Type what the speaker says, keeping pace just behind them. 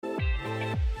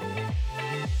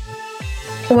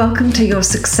Welcome to your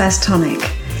Success Tonic.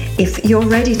 If you're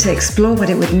ready to explore what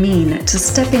it would mean to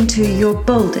step into your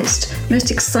boldest,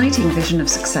 most exciting vision of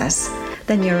success,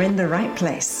 then you're in the right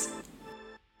place.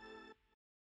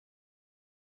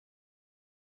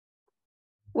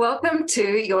 Welcome to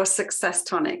your Success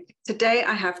Tonic. Today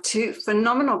I have two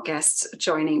phenomenal guests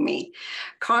joining me.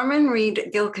 Carmen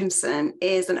Reed-Gilkison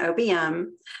is an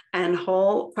OBM and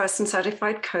whole person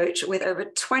certified coach with over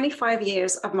 25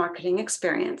 years of marketing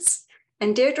experience.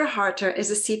 And Deirdre Harter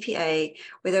is a CPA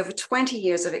with over 20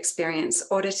 years of experience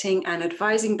auditing and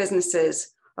advising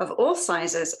businesses of all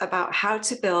sizes about how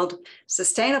to build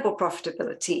sustainable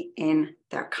profitability in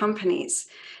their companies.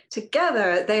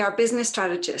 Together, they are business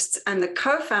strategists and the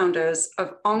co-founders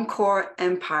of Encore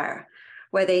Empire,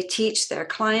 where they teach their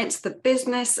clients the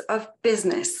business of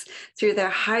business through their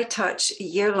high-touch,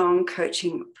 year-long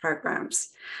coaching programs.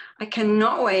 I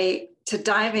cannot wait to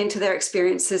dive into their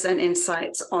experiences and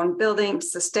insights on building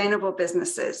sustainable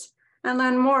businesses and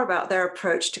learn more about their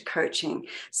approach to coaching.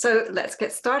 So let's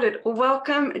get started.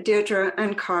 Welcome, Deirdre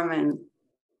and Carmen.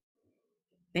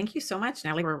 Thank you so much,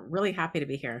 Natalie. We're really happy to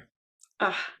be here.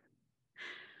 I'm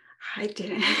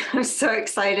so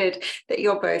excited that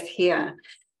you're both here.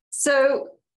 So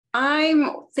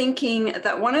I'm thinking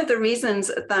that one of the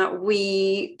reasons that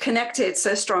we connected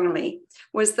so strongly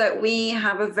was that we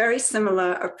have a very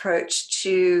similar approach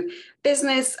to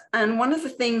business. And one of the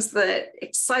things that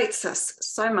excites us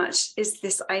so much is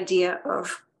this idea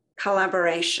of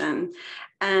collaboration.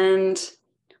 And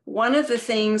one of the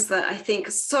things that I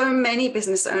think so many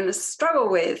business owners struggle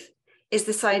with is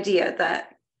this idea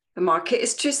that the market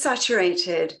is too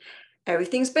saturated.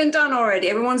 Everything's been done already.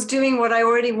 Everyone's doing what I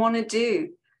already want to do,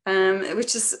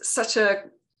 which is such a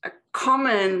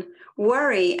common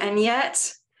worry. And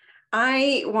yet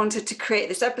I wanted to create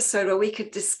this episode where we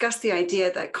could discuss the idea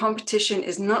that competition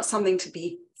is not something to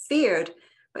be feared,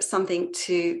 but something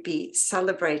to be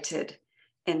celebrated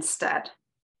instead.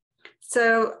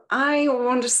 So I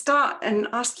want to start and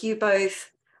ask you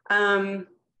both,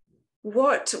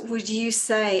 what would you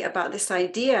say about this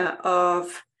idea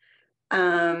of,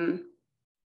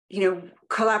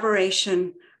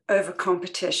 collaboration over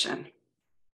competition?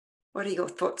 What are your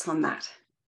thoughts on that?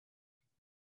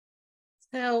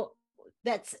 So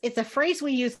it's a phrase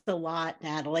we use a lot,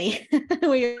 Natalie.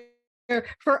 We're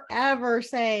forever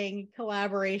saying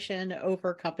collaboration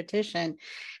over competition.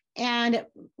 And,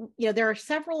 there are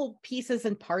several pieces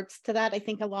and parts to that. I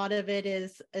think a lot of it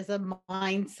is a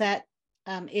mindset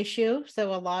issue.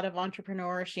 So a lot of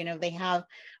entrepreneurs,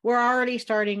 we're already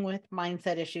starting with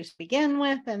mindset issues to begin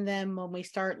with. And then when we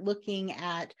start looking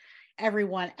at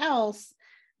everyone else,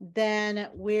 then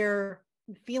we're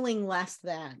feeling less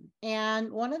than.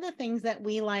 And one of the things that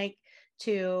we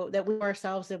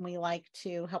ourselves and we like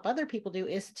to help other people do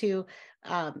is to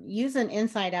use an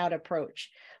inside out approach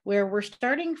where we're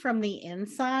starting from the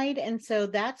inside. And so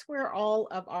that's where all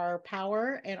of our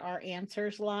power and our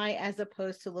answers lie, as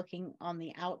opposed to looking on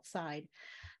the outside.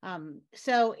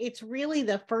 So it's really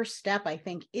the first step, I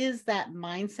think, is that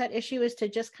mindset issue, is to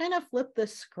just kind of flip the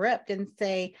script and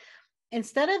say,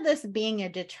 instead of this being a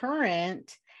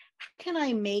deterrent, how can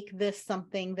I make this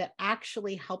something that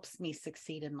actually helps me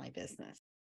succeed in my business?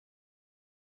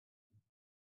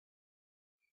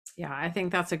 Yeah, I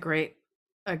think that's a great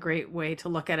way to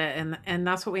look at it. And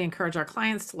that's what we encourage our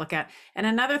clients to look at. And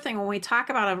another thing, when we talk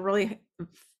about a really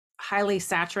highly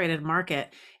saturated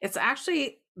market, it's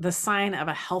actually the sign of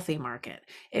a healthy market.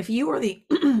 If you are the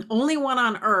only one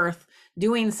on earth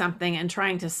doing something and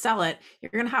trying to sell it,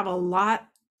 you're going to have a lot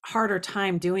harder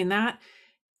time doing that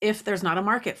if there's not a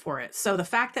market for it. So the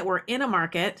fact that we're in a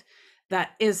market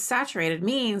that is saturated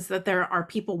means that there are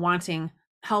people wanting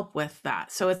help with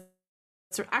that. So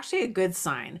it's actually a good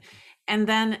sign. And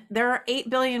then there are 8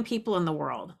 billion people in the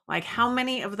world. Like, how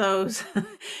many of those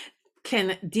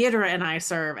can Deirdre and I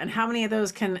serve? And how many of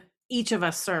those can each of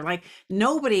us serve? Like,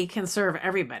 nobody can serve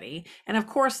everybody. And of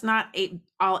course, not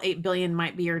all 8 billion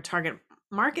might be your target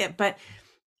market, but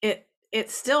it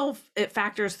still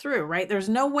factors through, right? There's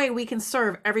no way we can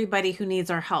serve everybody who needs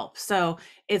our help. So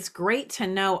it's great to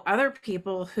know other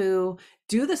people who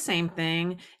do the same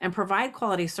thing and provide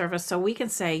quality service, so we can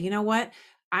say, you know what,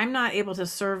 I'm not able to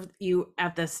serve you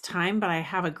at this time, but I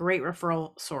have a great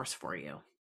referral source for you.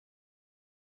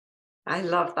 I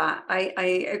love that.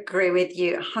 I agree with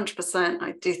you 100%.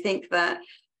 I do think that,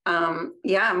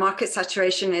 market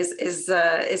saturation is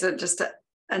just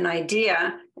an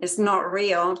idea. It's not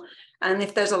real. And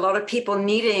if there's a lot of people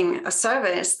needing a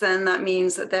service, then that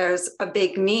means that there's a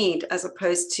big need, as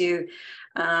opposed to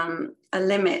a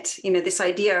limit. This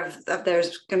idea of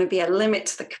there's going to be a limit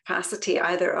to the capacity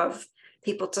either of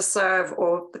people to serve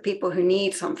or the people who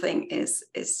need something is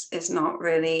not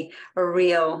really a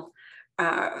real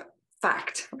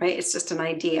fact, right? It's just an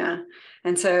idea.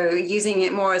 And so using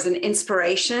it more as an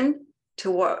inspiration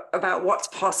to about what's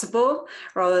possible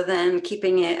rather than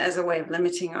keeping it as a way of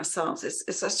limiting ourselves is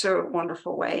such a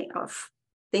wonderful way of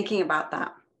thinking about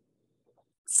that.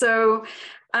 So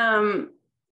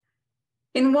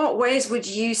in what ways would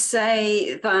you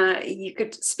say that you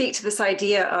could speak to this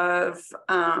idea of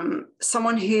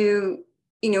someone who,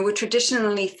 would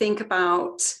traditionally think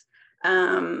about,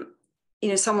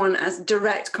 someone as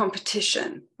direct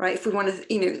competition, right? If we want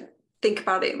to, think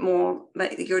about it more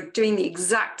like you're doing the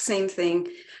exact same thing,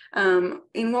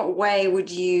 in what way would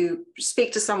you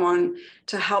speak to someone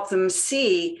to help them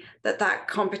see that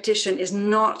competition is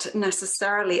not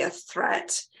necessarily a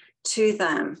threat to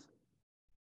them?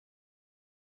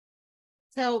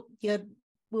 So,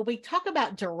 when we talk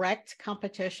about direct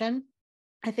competition,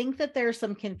 I think that there's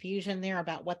some confusion there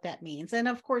about what that means. And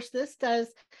of course, this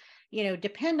does,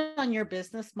 depend on your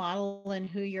business model and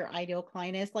who your ideal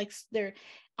client is. Like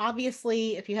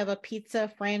obviously, if you have a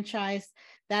pizza franchise,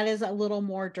 that is a little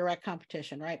more direct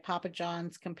competition, right? Papa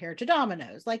John's compared to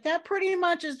Domino's, like that pretty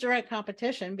much is direct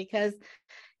competition because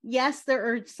yes,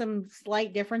 there are some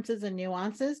slight differences and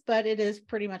nuances, but it is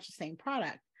pretty much the same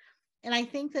product. And I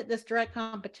think that this direct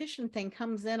competition thing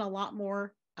comes in a lot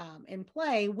more in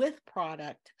play with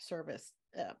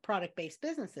product-based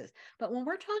businesses. But when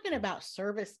we're talking about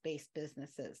service-based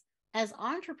businesses, as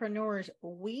entrepreneurs,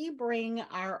 we bring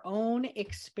our own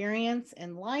experience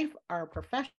in life, our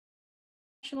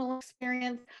professional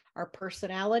experience, our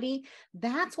personality.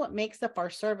 That's what makes up our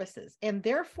services. And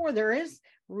therefore, there is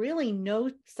really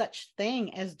no such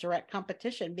thing as direct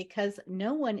competition because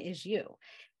no one is you.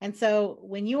 And so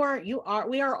when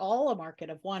we are all a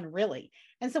market of one, really.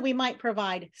 And so we might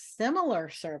provide similar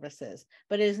services,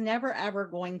 but it is never, ever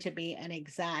going to be an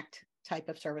exact type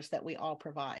of service that we all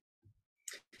provide.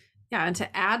 Yeah. And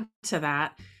to add to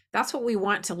that, that's what we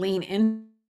want to lean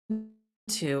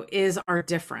into is our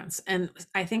difference. And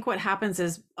I think what happens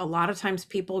is a lot of times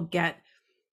people get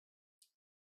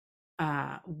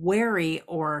wary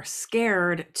or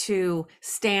scared to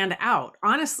stand out.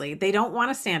 Honestly, they don't want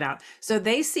to stand out. So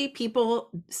they see people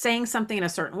saying something in a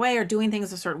certain way or doing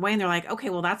things a certain way. And they're like,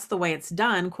 okay, well, that's the way it's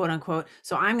done, quote unquote.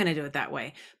 So I'm going to do it that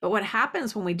way. But what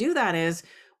happens when we do that is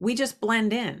we just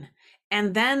blend in.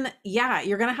 And then, yeah,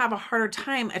 you're going to have a harder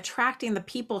time attracting the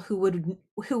people who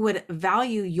would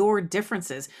value your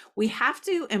differences. We have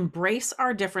to embrace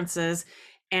our differences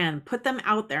and put them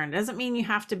out there. And it doesn't mean you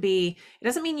have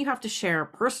to share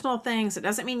personal things. It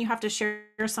doesn't mean you have to share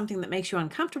something that makes you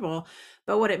uncomfortable.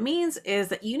 But what it means is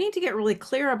that you need to get really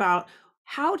clear about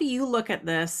how do you look at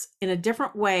this in a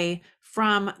different way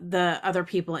from the other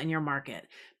people in your market.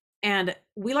 And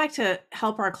we like to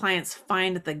help our clients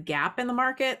find the gap in the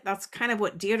market. That's kind of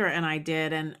what Deirdre and I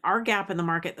did. And our gap in the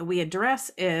market that we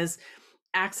address is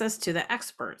access to the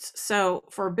experts. So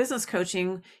for business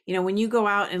coaching, when you go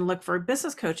out and look for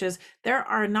business coaches, there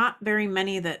are not very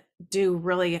many that do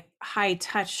really high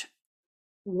touch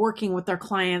working with their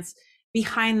clients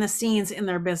behind the scenes in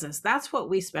their business. That's what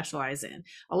we specialize in.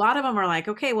 A lot of them are like,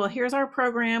 okay, well, here's our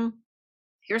program.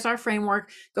 Here's our framework,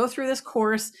 go through this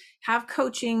course, have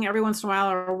coaching every once in a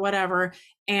while or whatever.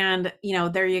 And,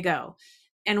 there you go.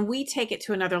 And we take it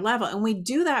to another level. And we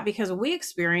do that because we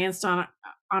experienced on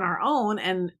our own,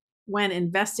 and when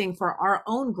investing for our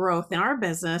own growth in our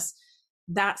business,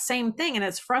 that same thing. And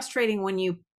it's frustrating when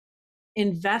you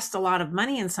invest a lot of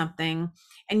money in something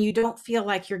and you don't feel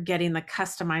like you're getting the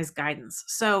customized guidance.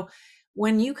 So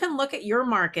when you can look at your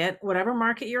market, whatever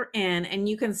market you're in, and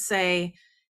you can say,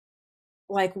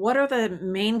 like, what are the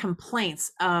main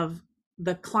complaints of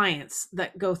the clients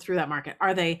that go through that market?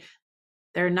 Are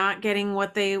they're not getting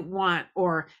what they want,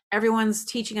 or everyone's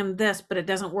teaching them this, but it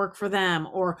doesn't work for them,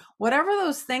 or whatever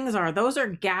those things are? Those are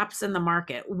gaps in the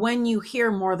market when you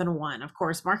hear more than one. Of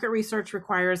course, market research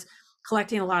requires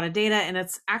collecting a lot of data, and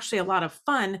it's actually a lot of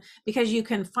fun because you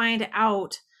can find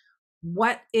out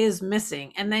what is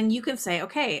missing. And then you can say,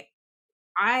 okay,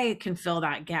 I can fill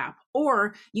that gap.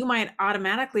 Or you might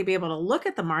automatically be able to look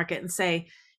at the market and say,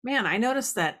 man, I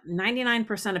noticed that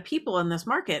 99% of people in this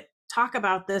market talk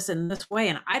about this in this way,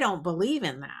 and I don't believe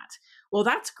in that. Well,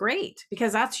 that's great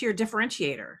because that's your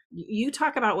differentiator. You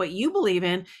talk about what you believe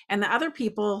in, and the other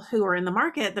people who are in the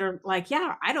market, they're like,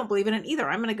 yeah, I don't believe in it either.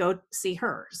 I'm going to go see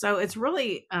her. So it's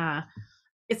really,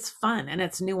 it's fun and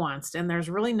it's nuanced, and there's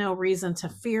really no reason to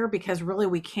fear because really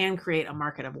we can create a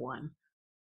market of one.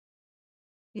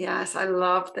 Yes, I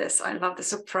love this. I love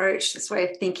this approach, this way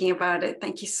of thinking about it.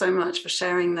 Thank you so much for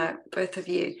sharing that, both of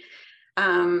you.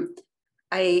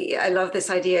 I love this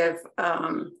idea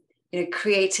of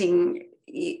creating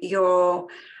your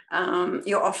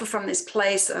offer from this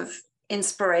place of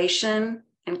inspiration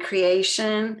and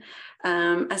creation,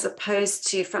 as opposed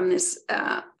to from this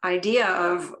idea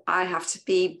of I have to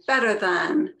be better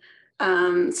than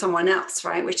someone else,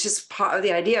 right? Which is part of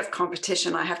the idea of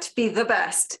competition. I have to be the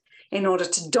best in order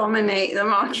to dominate the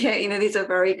market. These are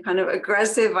very kind of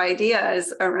aggressive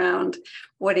ideas around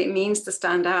what it means to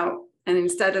stand out. And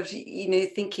instead of,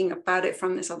 thinking about it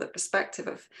from this other perspective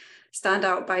of stand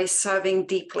out by serving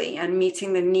deeply and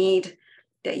meeting the need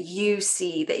that you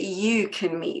see, that you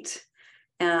can meet.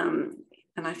 And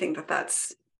I think that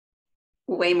that's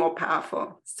way more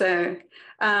powerful. So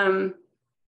can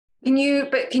you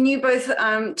both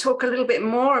talk a little bit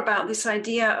more about this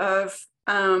idea of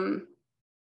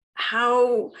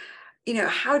how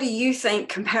do you think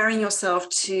comparing yourself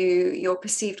to your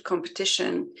perceived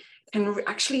competition can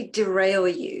actually derail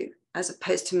you as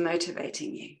opposed to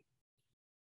motivating you?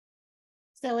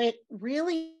 So it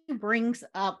really brings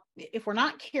up, if we're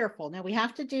not careful, now we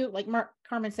have to do, like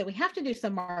Carmen said, we have to do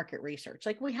some market research.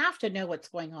 Like we have to know what's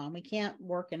going on. We can't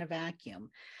work in a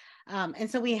vacuum. And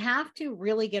so we have to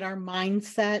really get our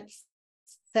mindsets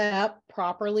set up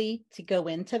properly to go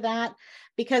into that,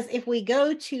 because if we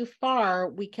go too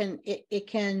far, it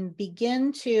can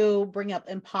begin to bring up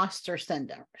imposter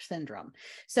syndrome.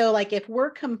 So like if we're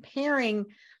comparing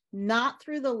not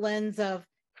through the lens of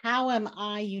how am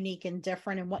I unique and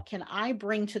different and what can I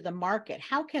bring to the market,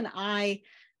 how can I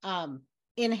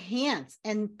enhance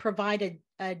and provide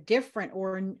a different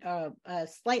or a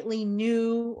slightly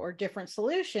new or different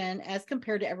solution as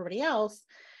compared to everybody else,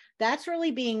 that's really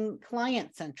being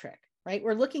client centric, right?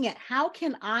 We're looking at how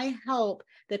can I help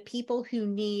the people who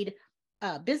need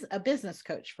a business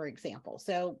coach, for example.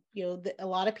 So, a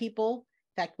lot of people,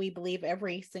 in fact, we believe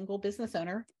every single business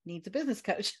owner needs a business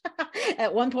coach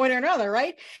at one point or another,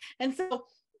 right? And so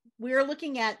we're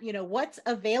looking at, what's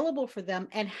available for them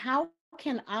and how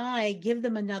can I give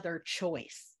them another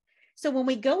choice? So when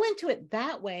we go into it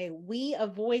that way, we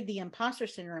avoid the imposter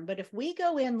syndrome. But if we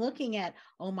go in looking at,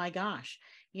 oh my gosh,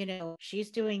 she's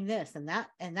doing this and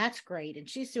that's great. And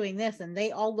she's doing this and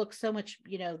they all look so much,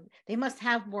 they must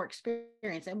have more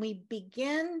experience. And we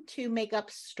begin to make up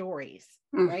stories,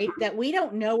 right? That we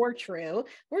don't know are true.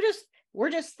 We're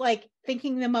just like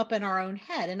thinking them up in our own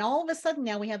head. And all of a sudden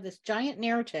now we have this giant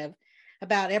narrative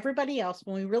about everybody else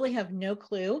when we really have no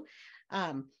clue.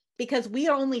 Because we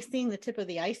are only seeing the tip of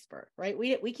the iceberg, right?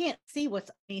 We can't see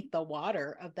what's beneath the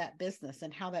water of that business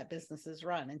and how that business is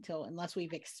run unless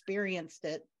we've experienced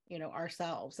it,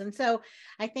 ourselves. And so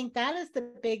I think that is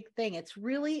the big thing. It's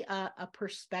really a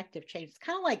perspective change. It's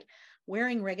kind of like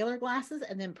wearing regular glasses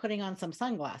and then putting on some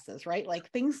sunglasses, right? Like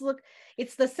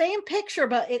it's the same picture,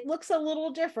 but it looks a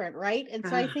little different, right? And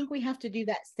so I think we have to do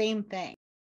that same thing.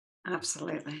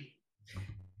 Absolutely.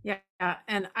 Yeah,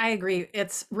 and I agree.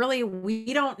 It's really,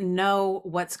 we don't know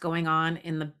what's going on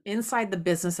inside the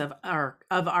business of our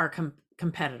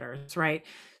competitors, right?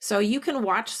 So you can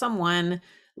watch someone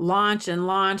launch and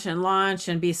launch and launch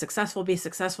and be successful,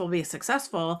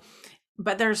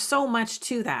 but there's so much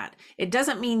to that. It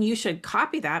doesn't mean you should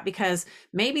copy that because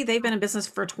maybe they've been in business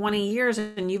for 20 years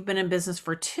and you've been in business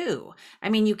for 2. I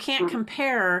mean, you can't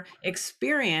compare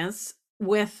experience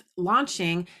with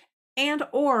launching and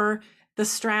or the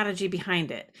strategy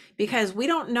behind it, because we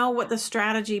don't know what the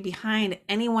strategy behind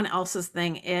anyone else's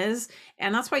thing is.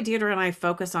 And that's why Deirdre and I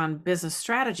focus on business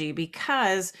strategy,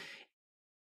 because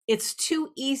it's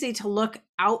too easy to look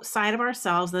outside of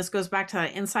ourselves. And this goes back to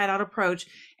that inside out approach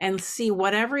and see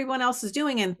what everyone else is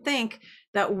doing and think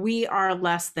that we are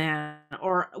less than,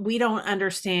 or we don't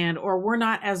understand, or we're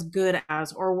not as good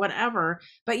as, or whatever.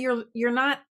 But you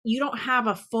don't have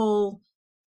a full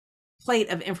plate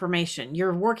of information.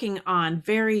 You're working on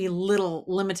very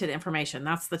limited information.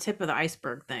 That's the tip of the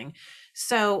iceberg thing.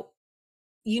 So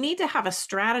you need to have a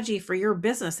strategy for your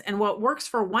business, and what works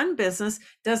for one business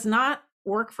does not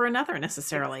work for another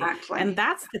necessarily. Exactly. And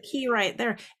that's the key right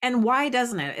there. And why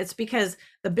doesn't it? It's because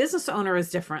the business owner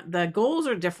is different. The goals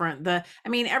are different.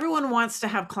 Everyone wants to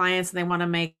have clients and they want to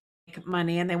make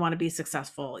money and they want to be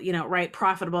successful, right?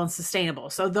 Profitable and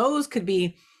sustainable. So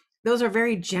those are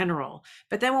very general.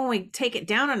 But then when we take it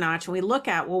down a notch and we look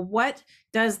at, well, what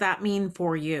does that mean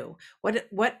for you?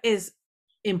 What is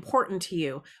important to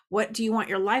you? What do you want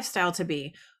your lifestyle to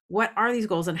be? What are these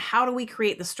goals? And how do we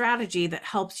create the strategy that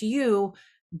helps you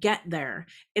get there?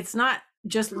 It's not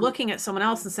just looking at someone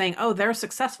else and saying, oh, they're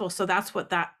successful, so that's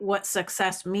what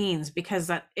success means, because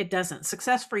that it doesn't.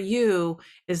 Success for you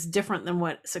is different than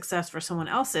what success for someone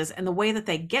else is. And the way that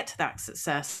they get to that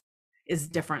success is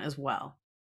different as well.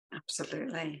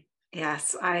 Absolutely.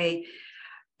 Yes,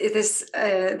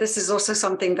 this is also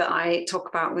something that I talk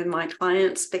about with my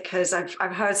clients, because I've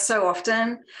heard so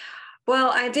often,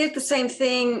 well, I did the same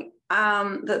thing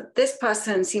that this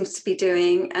person seems to be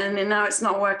doing, and now it's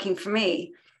not working for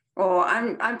me. Or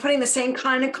I'm putting the same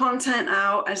kind of content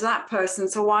out as that person,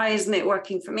 so why isn't it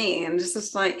working for me? And it's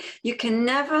just like you can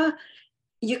never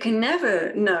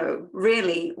know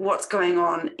really what's going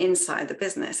on inside the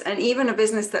business. And even a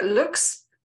business that looks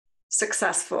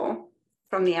successful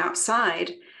from the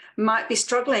outside might be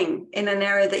struggling in an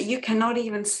area that you cannot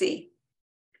even see.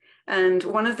 And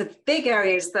one of the big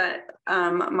areas that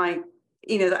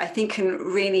that I think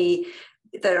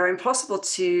that are impossible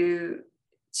to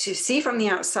see from the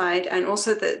outside, and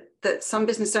also that some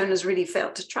business owners really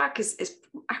fail to track, is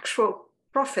actual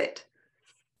profit.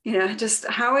 Just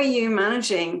how are you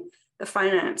managing the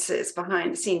finances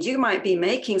behind the scenes? You might be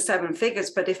making 7 figures,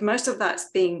 but if most of that's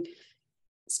being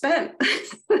spent,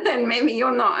 then maybe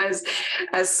you're not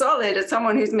as solid as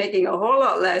someone who's making a whole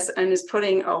lot less and is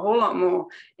putting a whole lot more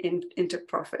into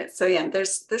profit. So yeah,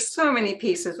 there's so many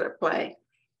pieces at play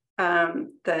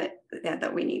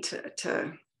that we need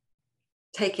to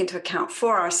take into account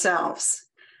for ourselves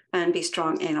and be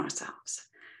strong in ourselves.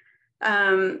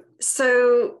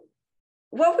 So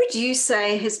what would you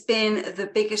say has been the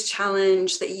biggest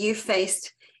challenge that you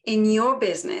faced in your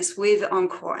business with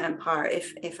Encore Empire,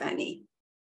 if any?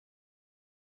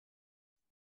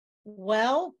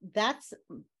 Well,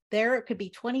 there could be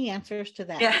 20 answers to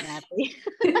that, Yeah. Natalie.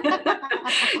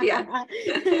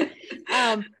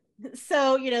 Yeah.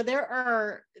 So, there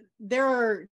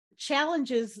are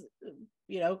challenges,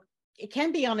 it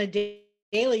can be on a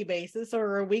daily basis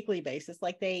or a weekly basis.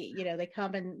 Like they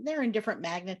come and they're in different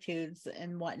magnitudes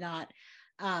and whatnot.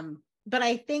 But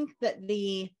I think that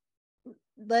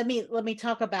let me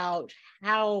talk about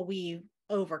how we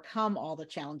overcome all the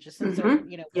challenges, since there are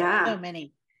so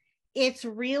many. It's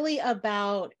really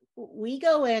about, we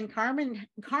go in, Carmen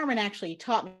actually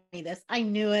taught me this. I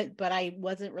knew it, but I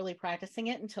wasn't really practicing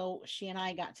it until she and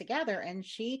I got together. And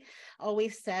she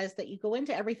always says that you go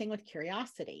into everything with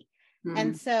curiosity.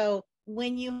 And so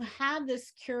when you have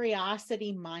this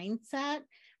curiosity mindset,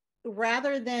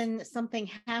 rather than something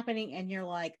happening and you're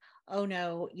like, oh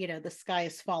no, the sky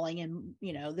is falling and,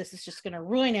 this is just going to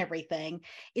ruin everything.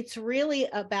 It's really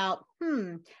about,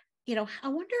 I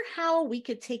wonder how we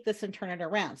could take this and turn it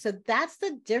around. So that's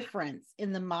the difference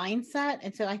in the mindset.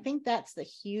 And so I think that's the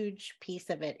huge piece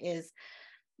of it, is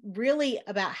really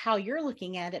about how you're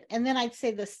looking at it. And then I'd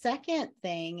say the second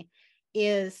thing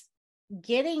is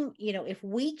getting, if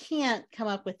we can't come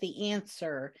up with the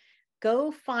answer,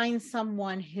 go find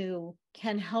someone who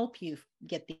can help you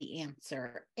get the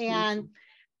answer. And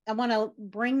I want to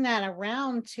bring that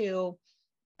around to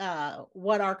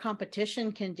what our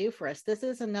competition can do for us. This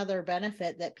is another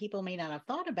benefit that people may not have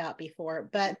thought about before,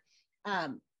 but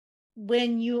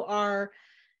when you are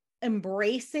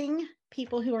embracing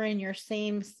people who are in your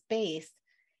same space,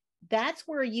 that's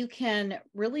where you can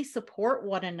really support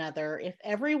one another. If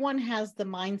everyone has the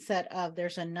mindset of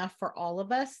there's enough for all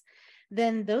of us,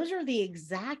 then those are the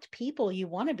exact people you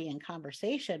want to be in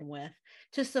conversation with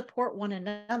to support one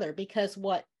another, because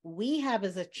what we have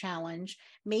as a challenge,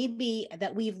 maybe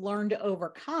that we've learned to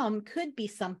overcome, could be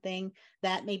something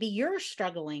that maybe you're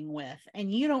struggling with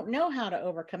and you don't know how to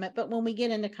overcome it. But when we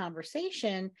get into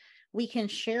conversation, we can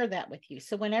share that with you.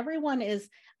 So when everyone is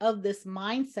of this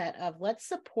mindset of let's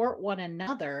support one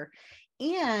another,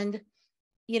 and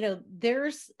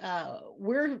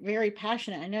we're very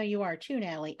passionate, I know you are too,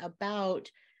 Natalie, about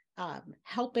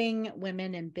helping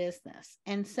women in business.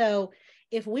 And so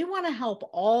if we want to help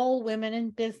all women in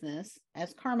business,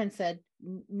 as Carmen said,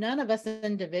 none of us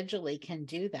individually can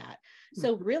do that.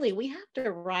 So really, we have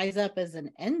to rise up as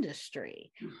an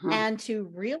industry and to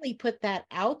really put that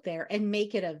out there and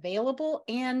make it available,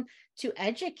 and to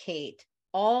educate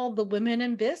all the women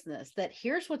in business that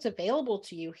here's what's available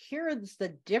to you. Here's the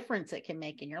difference it can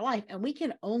make in your life. And we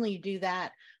can only do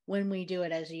that when we do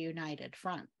it as a united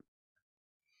front.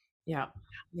 Yeah,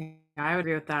 I would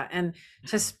agree with that. And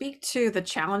to speak to the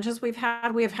challenges we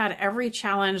have had every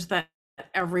challenge that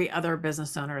every other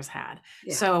business owner has had.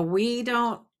 Yeah. So we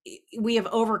have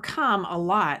overcome a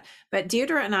lot, but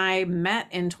Deirdre and I met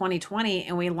in 2020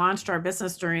 and we launched our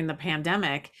business during the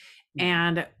pandemic,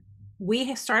 and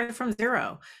we started from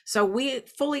zero. So we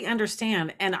fully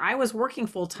understand. And I was working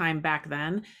full time back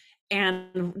then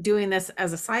and doing this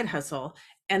as a side hustle,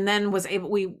 and then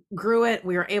we grew it.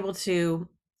 We were able to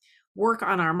work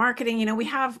on our marketing. We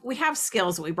have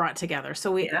skills that we brought together.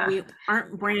 So we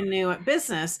aren't brand new at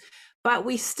business, but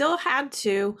we still had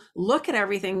to look at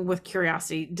everything with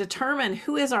curiosity, determine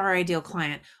who is our ideal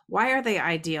client, why are they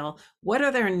ideal, what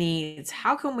are their needs,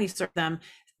 how can we serve them,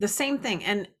 the same thing.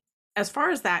 And as far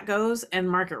as that goes and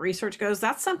market research goes,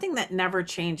 that's something that never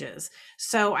changes.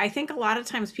 So I think a lot of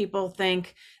times people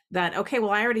think that, okay,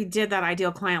 well, I already did that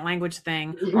ideal client language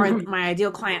thing or my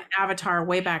ideal client avatar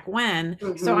way back when,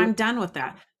 so I'm done with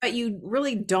that. But you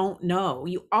really don't know.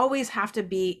 You always have to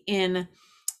be in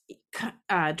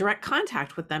direct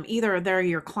contact with them. Either they're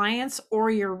your clients or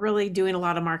you're really doing a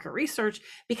lot of market research,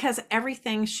 because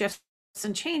everything shifts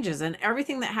and changes, and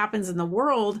everything that happens in the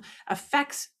world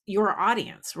affects your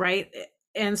audience, right?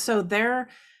 And so their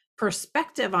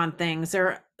perspective on things,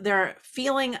 their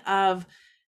feeling of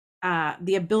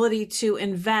the ability to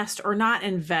invest or not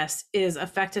invest is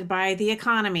affected by the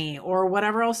economy or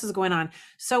whatever else is going on.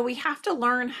 So we have to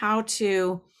learn how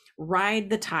to ride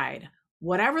the tide,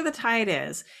 whatever the tide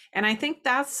is. And I think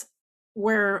that's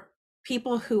where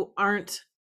people who aren't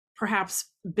perhaps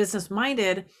business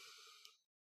minded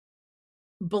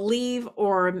believe,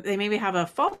 or they maybe have a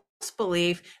false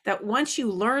belief that once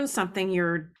you learn something,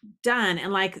 you're done.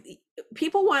 And like,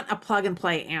 people want a plug and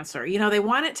play answer. You know, they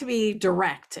want it to be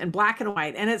direct and black and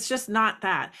white. And it's just not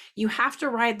that. You have to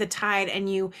ride the tide,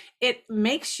 and it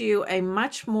makes you a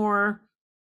much more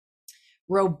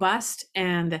robust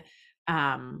and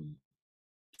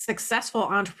successful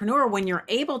entrepreneur when you're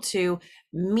able to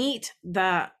meet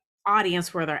the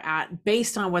audience where they're at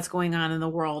based on what's going on in the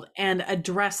world and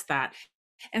address that.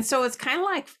 And so it's kind of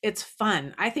like, it's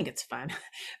fun. I think it's fun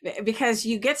because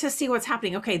you get to see what's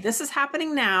happening. Okay, this is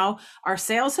happening now. Our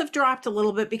sales have dropped a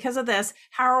little bit because of this.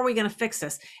 How are we going to fix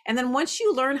this? And then once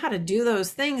you learn how to do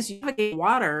those things, you navigate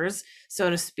waters,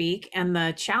 so to speak, and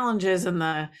the challenges and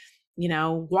the,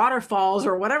 waterfalls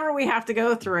or whatever we have to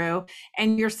go through,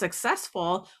 and you're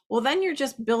successful. Well, then you're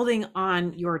just building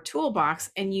on your toolbox,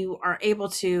 and you are able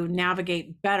to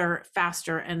navigate better,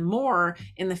 faster, and more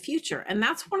in the future. And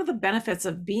that's one of the benefits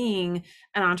of being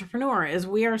an entrepreneur, is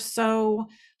we are so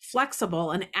flexible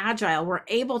and agile. We're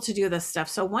able to do this stuff.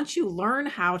 So once you learn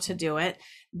how to do it,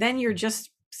 then you're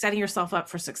just setting yourself up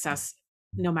for success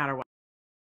no matter what.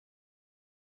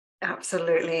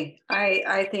 Absolutely.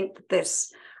 I think that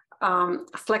this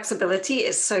flexibility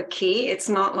is so key. It's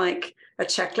not like a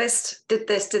checklist, did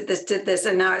this,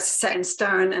 and now it's set in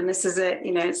stone and this is it.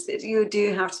 You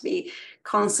do have to be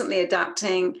constantly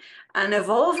adapting and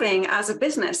evolving as a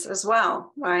business as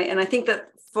well, right? And I think that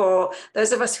for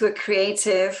those of us who are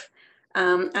creative,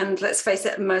 and let's face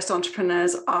it, most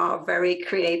entrepreneurs are very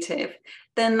creative,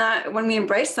 then that when we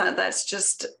embrace that, that's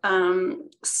just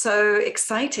so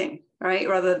exciting, right?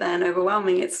 Rather than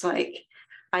overwhelming. It's like,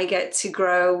 I get to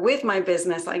grow with my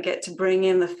business. I get to bring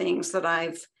in the things that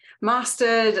I've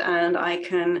mastered, and I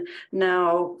can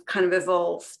now kind of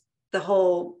evolve the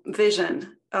whole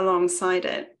vision alongside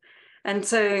it. And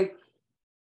so,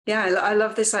 yeah, I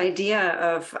love this idea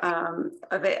of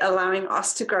it allowing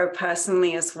us to grow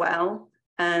personally as well.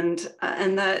 And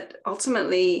that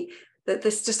ultimately that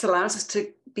this just allows us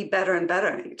to be better and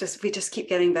better. We just keep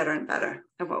getting better and better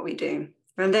at what we do.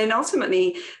 And then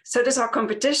ultimately, so does our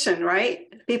competition, right?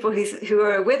 People who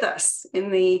are with us in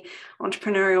the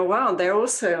entrepreneurial world, they're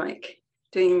also like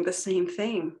doing the same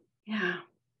thing. Yeah.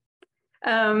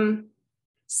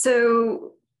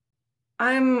 So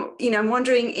I'm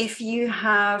wondering if you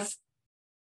have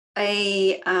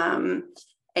a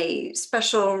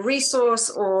special resource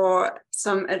or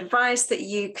some advice that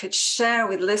you could share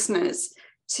with listeners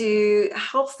to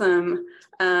help them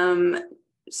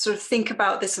sort of think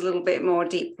about this a little bit more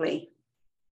deeply.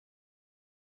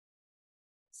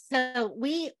 So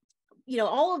we,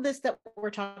 all of this that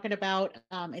we're talking about,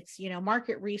 it's,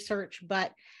 market research,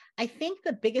 but I think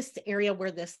the biggest area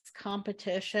where this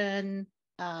competition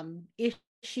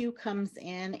issue comes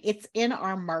in, it's in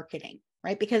our marketing,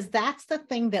 right? Because that's the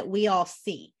thing that we all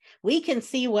see. We can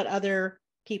see what other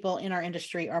people in our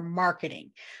industry are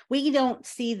marketing. We don't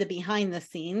see the behind the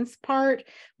scenes part.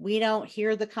 We don't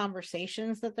hear the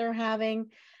conversations that they're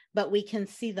having, but we can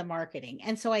see the marketing.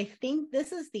 And so I think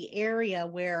this is the area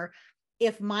where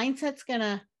if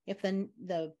the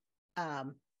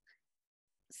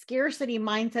scarcity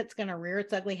mindset's going to rear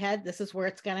its ugly head, this is where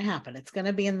it's going to happen. It's going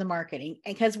to be in the marketing,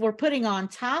 because we're putting on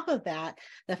top of that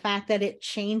the fact that it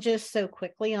changes so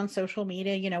quickly on social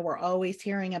media. We're always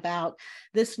hearing about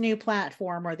this new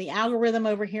platform, or the algorithm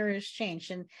over here has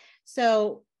changed. And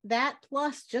so that,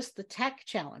 plus just the tech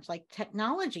challenge, like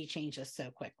technology changes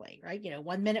so quickly, right?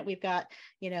 1 minute we've got,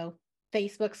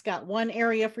 Facebook's got one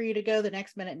area for you to go. The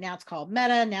next minute, now it's called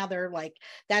Meta. Now they're like,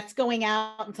 that's going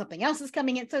out and something else is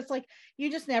coming in. So it's like,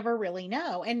 you just never really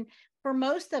know. And for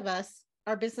most of us,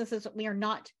 our businesses, we are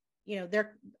not,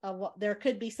 there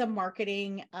could be some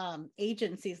marketing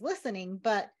agencies listening,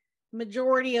 but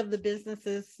majority of the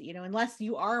businesses, unless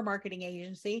you are a marketing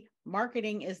agency,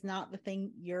 marketing is not the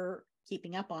thing you're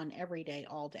keeping up on every day,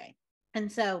 all day. And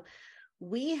so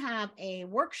we have a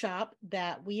workshop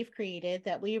that we've created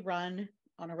that we run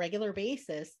on a regular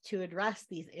basis to address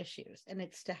these issues. And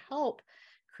it's to help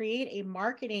create a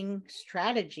marketing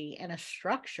strategy and a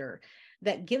structure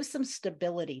that gives some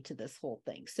stability to this whole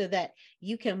thing so that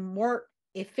you can more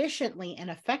efficiently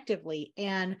and effectively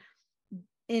and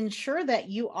ensure that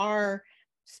you are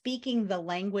speaking the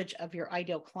language of your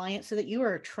ideal client so that you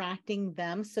are attracting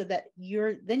them so that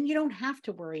then you don't have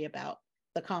to worry about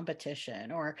the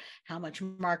competition or how much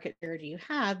market share do you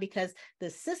have, because the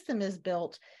system is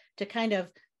built to kind of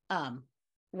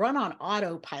run on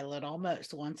autopilot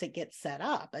almost once it gets set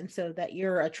up. And so that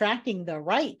you're attracting the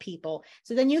right people.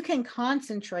 So then you can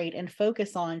concentrate and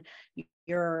focus on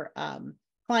your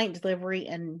client delivery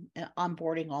and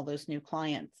onboarding all those new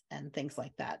clients and things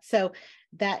like that. So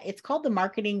that it's called the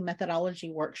Marketing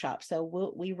Methodology Workshop.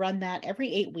 So we run that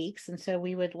every 8 weeks. And so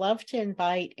we would love to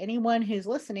invite anyone who's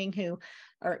listening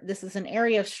this is an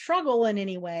area of struggle in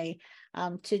any way,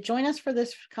 to join us for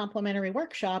this complimentary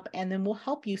workshop. And then we'll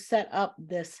help you set up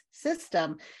this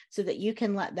system so that you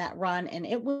can let that run. And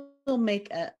it will make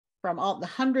from all the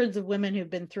hundreds of women who've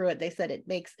been through it, they said it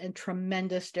makes a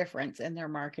tremendous difference in their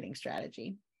marketing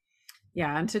strategy.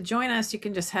 Yeah. And to join us, you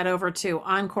can just head over to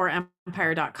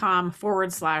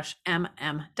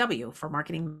encoreempire.com/MMW for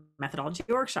Marketing Methodology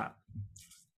Workshop.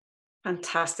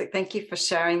 Fantastic. Thank you for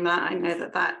sharing that. I know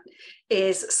that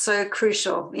is so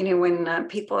crucial. When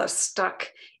people are stuck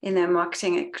in their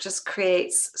marketing, it just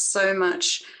creates so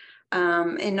much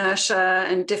inertia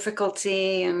and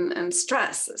difficulty and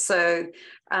stress. So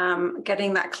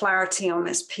getting that clarity on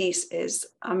this piece is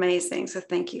amazing. So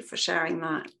thank you for sharing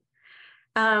that.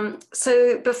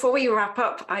 So before we wrap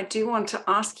up, I do want to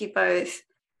ask you both,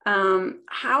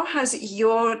 how has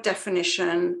your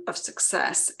definition of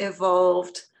success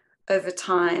evolved over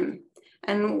time,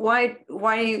 and why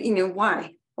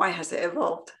has it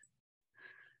evolved?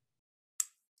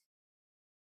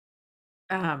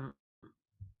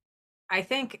 I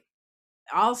think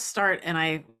I'll start, and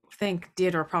I think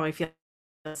Deirdre probably feels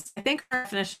this. I think our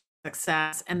definition of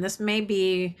success, and this may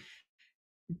be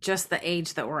just the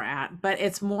age that we're at, but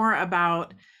it's more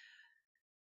about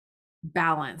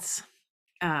balance.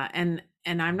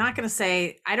 And I'm not going to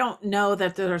say, I don't know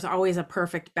that there's always a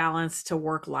perfect balance to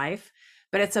work life,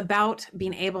 but it's about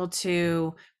being able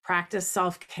to practice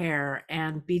self-care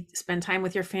and spend time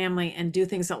with your family and do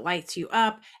things that lights you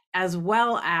up, as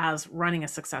well as running a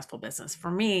successful business.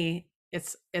 For me,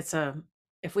 if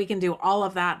we can do all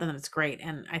of that, then it's great.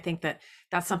 And I think that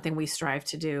that's something we strive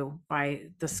to do by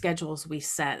the schedules we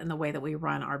set and the way that we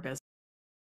run our business.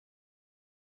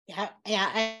 Yeah,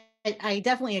 I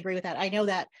definitely agree with that. I know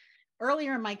that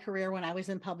earlier in my career, when I was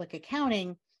in public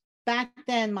accounting, back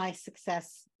then my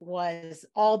success was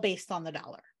all based on the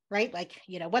dollar, right? Like,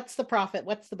 what's the profit?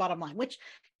 What's the bottom line? Which,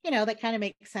 that kind of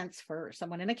makes sense for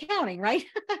someone in accounting, right?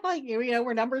 Like,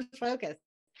 we're numbers focused.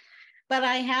 But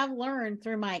I have learned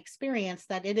through my experience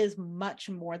that it is much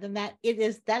more than that.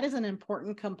 That is an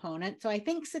important component. So I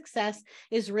think success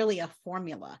is really a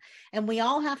formula, and we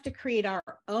all have to create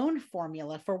our own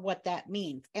formula for what that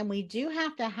means. And we do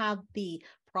have to have the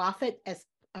profit as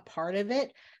a part of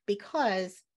it,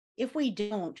 because if we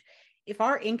don't, if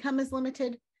our income is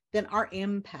limited, then our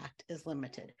impact is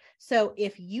limited. So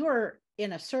if you're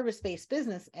in a service-based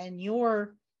business and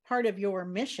part of your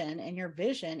mission and your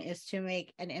vision is to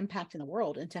make an impact in the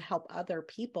world and to help other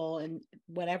people in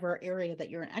whatever area that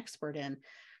you're an expert in,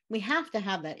 we have to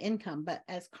have that income. But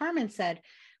as Carmen said,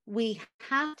 we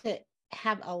have to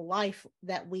have a life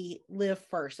that we live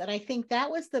first. And I think that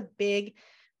was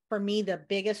for me, the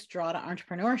biggest draw to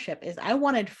entrepreneurship is I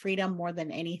wanted freedom more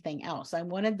than anything else. I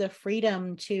wanted the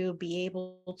freedom to be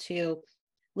able to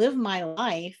live my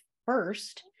life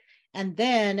first, and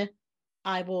then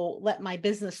I will let my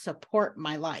business support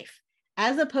my life,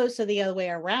 as opposed to the other way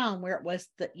around, where it was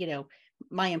that,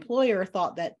 my employer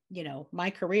thought that, my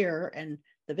career and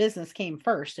the business came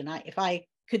first. And if I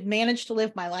could manage to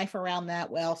live my life around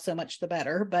that, well, so much the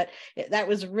better. But that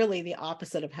was really the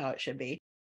opposite of how it should be.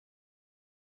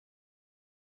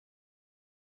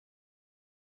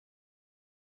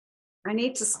 I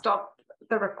need to stop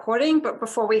the recording, but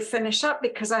before we finish up,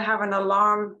 because I have an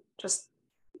alarm just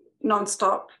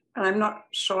nonstop, and I'm not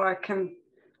sure I can.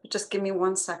 Just give me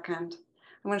 1 second.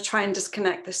 I'm going to try and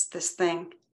disconnect this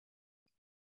thing.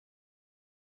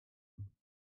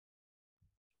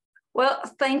 Well,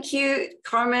 thank you,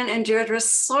 Carmen and Deirdre,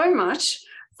 so much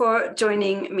for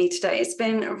joining me today. It's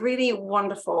been really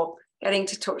wonderful getting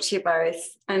to talk to you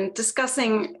both and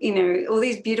discussing, all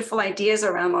these beautiful ideas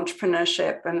around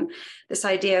entrepreneurship and this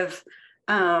idea of,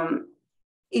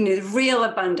 real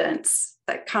abundance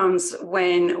that comes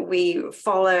when we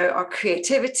follow our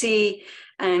creativity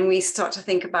and we start to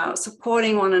think about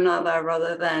supporting one another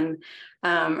rather than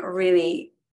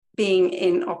really being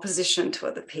in opposition to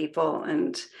other people,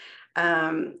 and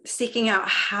seeking out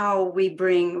how we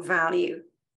bring value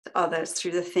to others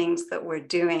through the things that we're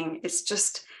doing. It's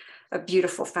just a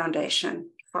beautiful foundation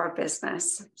for our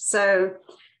business. So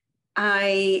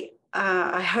I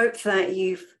hope that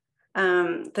you've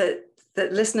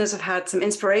that listeners have had some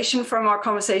inspiration from our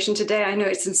conversation today. I know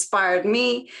it's inspired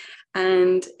me.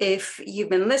 And if you've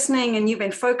been listening and you've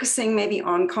been focusing maybe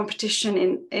on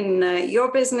competition in your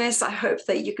business, I hope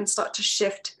that you can start to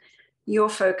shift your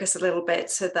focus a little bit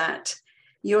so that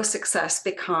your success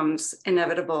becomes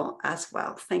inevitable as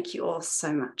well. Thank you all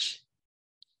so much.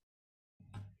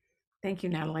 Thank you,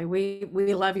 Natalie.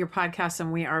 We love your podcast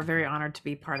and we are very honored to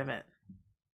be part of it.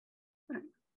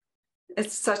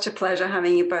 It's such a pleasure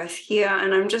having you both here.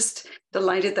 And I'm just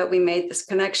delighted that we made this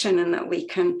connection and that we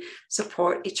can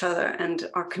support each other and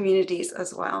our communities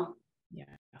as well.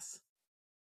 Yes.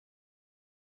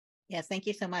 Yes, thank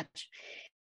you so much.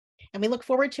 And we look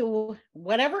forward to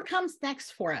whatever comes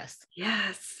next for us.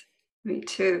 Yes, me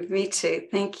too. Me too.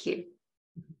 Thank you.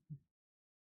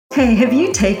 Hey, have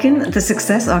you taken the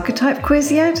Success Archetype quiz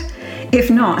yet? If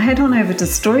not, head on over to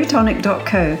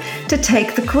storytonic.co to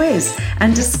take the quiz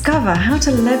and discover how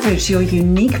to leverage your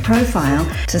unique profile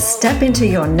to step into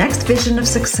your next vision of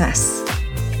success.